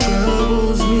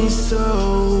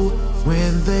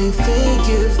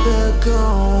they're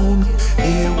gone,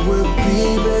 it would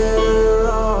be better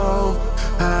off.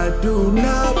 I do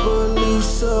not believe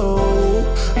so.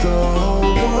 The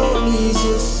whole world needs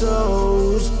your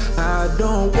souls. I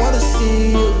don't wanna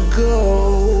see you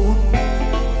go.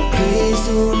 Please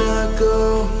do not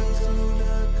go.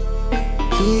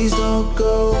 Please don't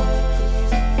go.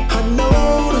 I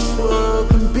know this world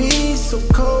can be so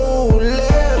cold,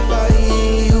 led by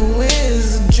he who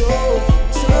is a joke.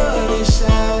 Sun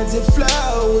shines and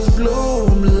flowers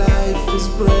bloom. Life is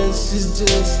precious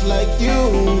just like you.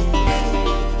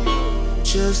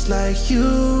 Just like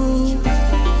you.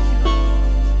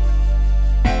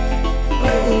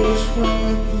 Oh, this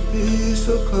world can be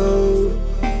so cold.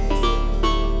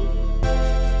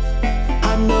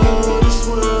 I know this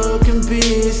world can be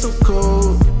so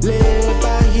cold, led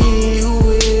by he who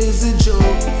is a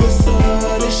joke. The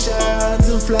sun it shines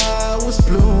and flowers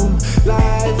bloom.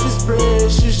 Life is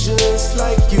precious just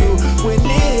like you. When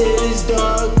it is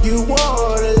dark, you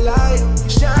want a light.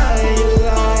 Shine your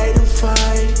light and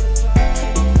fight.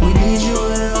 We need you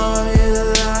in all in the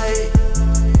light.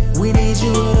 We need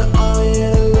you in all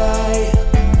in the light.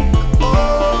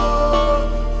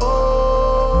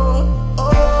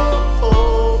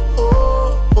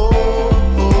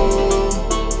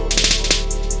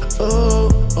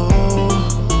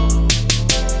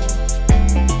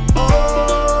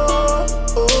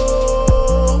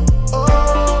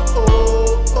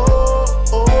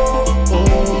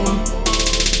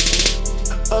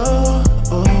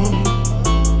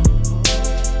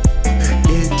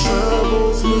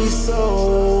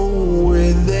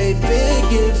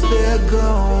 If they're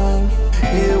gone,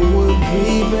 it would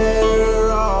be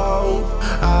better off.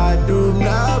 I do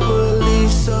not believe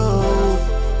so.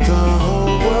 The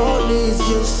whole world needs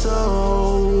your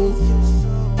soul.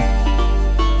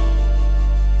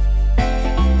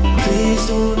 Please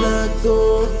do not